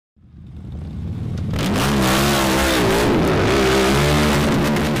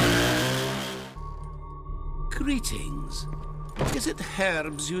Greetings. Is it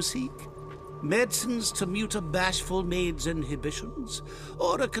herbs you seek? Medicines to mute a bashful maid's inhibitions?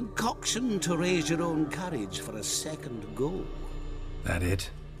 Or a concoction to raise your own courage for a second go? That it?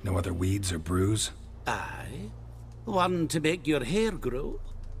 No other weeds or brews? Aye. One to make your hair grow,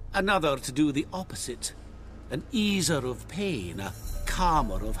 another to do the opposite. An easer of pain, a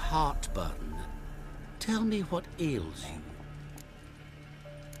calmer of heartburn. Tell me what ails you.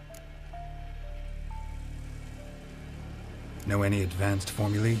 Know any advanced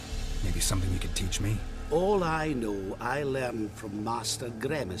formulae? Maybe something you could teach me? All I know, I learned from Master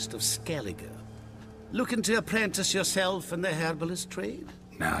Gremist of Skellige. Looking to apprentice yourself in the herbalist trade?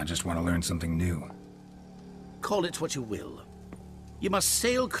 Nah, I just want to learn something new. Call it what you will. You must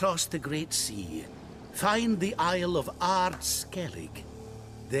sail across the Great Sea, find the Isle of Ard Skellig.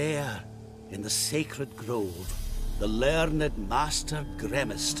 There, in the sacred grove, the learned Master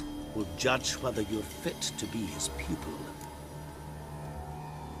Gremist will judge whether you're fit to be his pupil.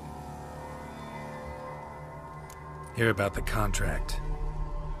 Hear about the contract.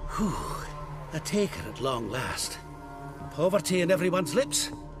 Whew, a taker at long last. Poverty in everyone's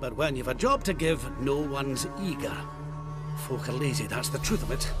lips, but when you've a job to give, no one's eager. Folk are lazy, that's the truth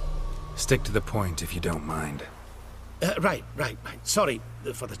of it. Stick to the point if you don't mind. Right. Sorry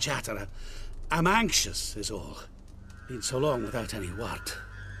for the chatter. I'm anxious, is all. Been so long without any word.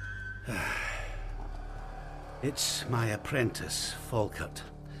 It's my apprentice, Falkert.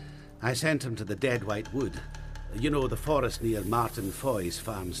 I sent him to the Dead White Wood. You know, the forest near Martin Foy's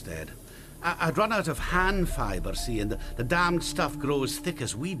farmstead. I'd run out of hand fibre, see, and the damned stuff grows thick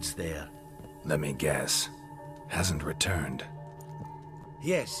as weeds there. Let me guess. Hasn't returned.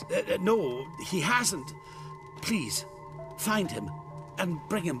 Yes, no, he hasn't. Please, find him and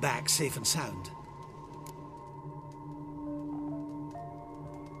bring him back safe and sound.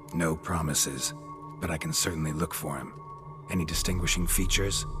 No promises, but I can certainly look for him. Any distinguishing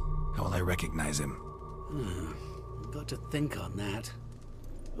features? How will I recognize him? Got to think on that.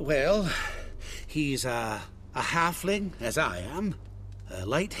 Well, he's a halfling, as I am.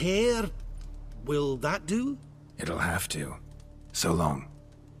 Light hair. Will that do? It'll have to. So long.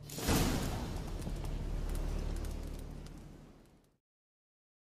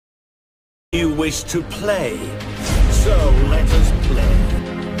 You wish to play, so let us play.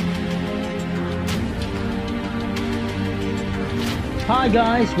 Hi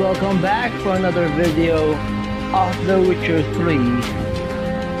guys, welcome back for another video of The Witcher 3.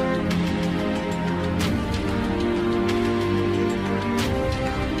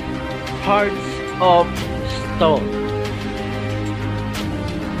 Hearts of Stone.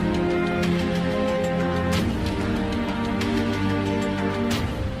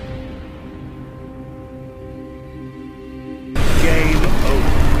 Game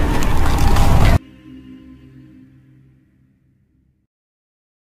over.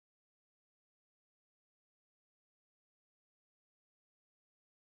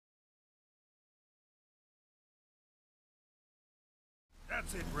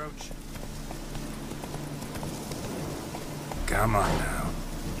 That's it, Roach. Come on now.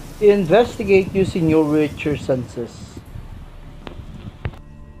 Investigate using your richer senses.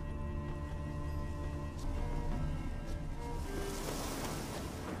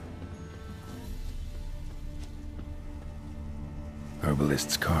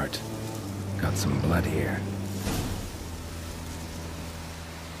 Herbalist's cart. Got some blood here.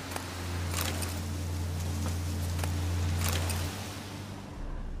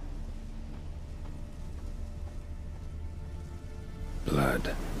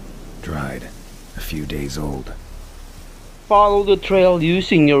 Blood. Dried. A few days old. Follow the trail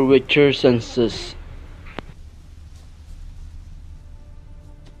using your richer senses.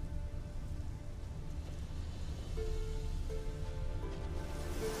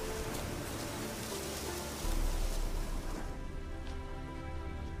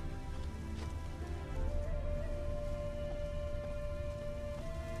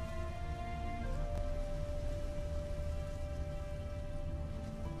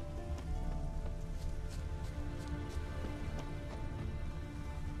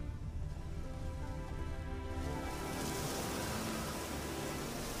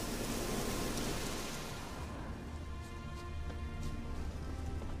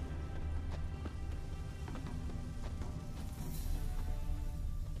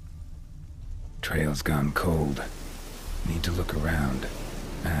 Trail's gone cold. Need to look around.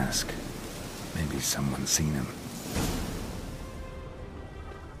 Ask. Maybe someone's seen him.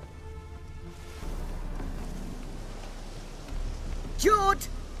 Jude!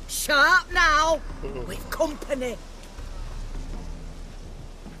 Sharp now! We've company!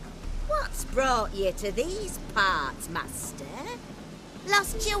 What What's brought you to these parts, master?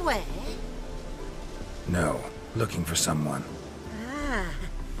 Lost your way? No, looking for someone. Ah,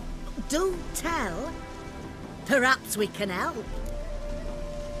 do tell. Perhaps we can help.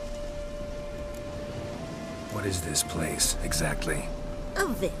 What is this place, exactly? A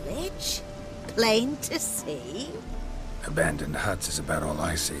village? Plain to see? Abandoned huts is about all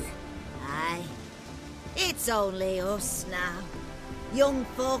I see. Aye. It's only us now. Young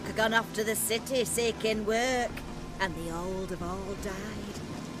folk have gone off to the city seeking work, and the old have all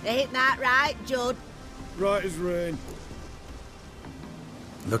died. Ain't that right, Judd? Right as rain.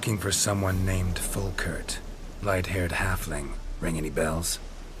 Looking for someone named Fulkert. Light-haired halfling. Ring any bells?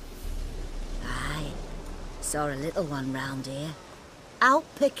 Aye. Saw a little one round here. Out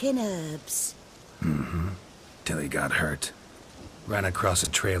picking herbs. Mm-hmm. Till he got hurt. Ran across a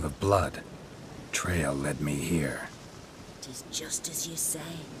trail of blood. Trail led me here. 'Tis just as you say.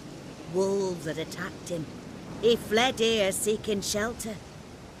 Wolves had attacked him. He fled here seeking shelter.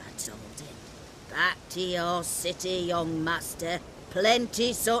 I told him, back to your city, young master.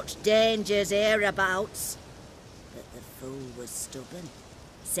 Plenty such dangers hereabouts. But the fool was stubborn.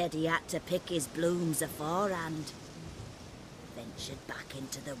 Said he had to pick his blooms aforehand. Ventured back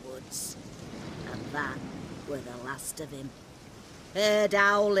into the woods. And that were the last of him. Heard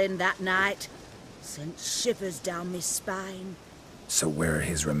howling that night. Sent shivers down me spine. So where are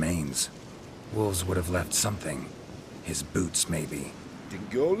his remains? Wolves would have left something. His boots, maybe.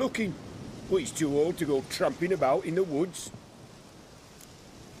 Didn't go looking. But he's too old to go tramping about in the woods.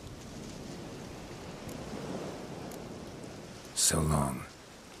 So long.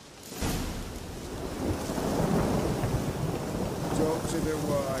 Talk to the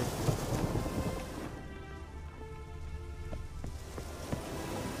wife.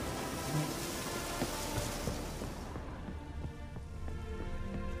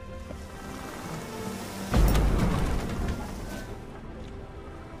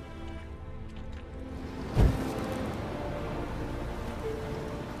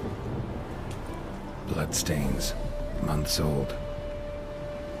 Bloodstains. Months old.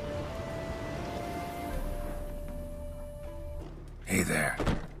 Hey there.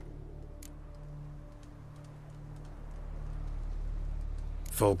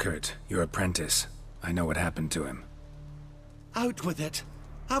 Fulkert, your apprentice. I know what happened to him. Out with it.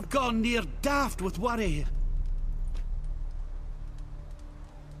 I've gone near daft with worry.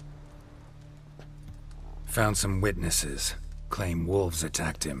 Found some witnesses. Claim wolves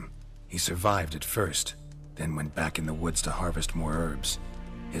attacked him. He survived at first, then went back in the woods to harvest more herbs.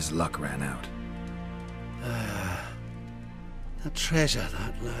 His luck ran out. A treasure,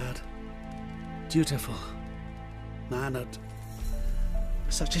 that lad. Dutiful. Mannered.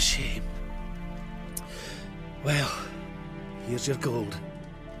 Such a shame. Well, here's your gold.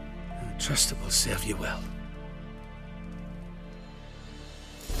 I trust it will serve you well.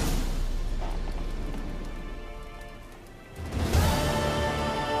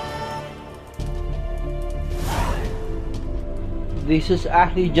 This is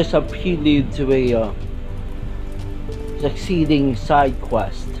actually just a prelude to a succeeding side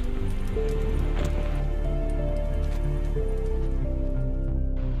quest.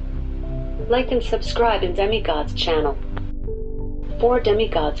 Like and subscribe in Demigod's channel. For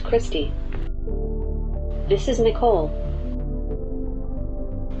Demigods Christie. This is Nicole.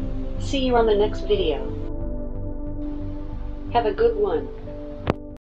 See you on the next video. Have a good one.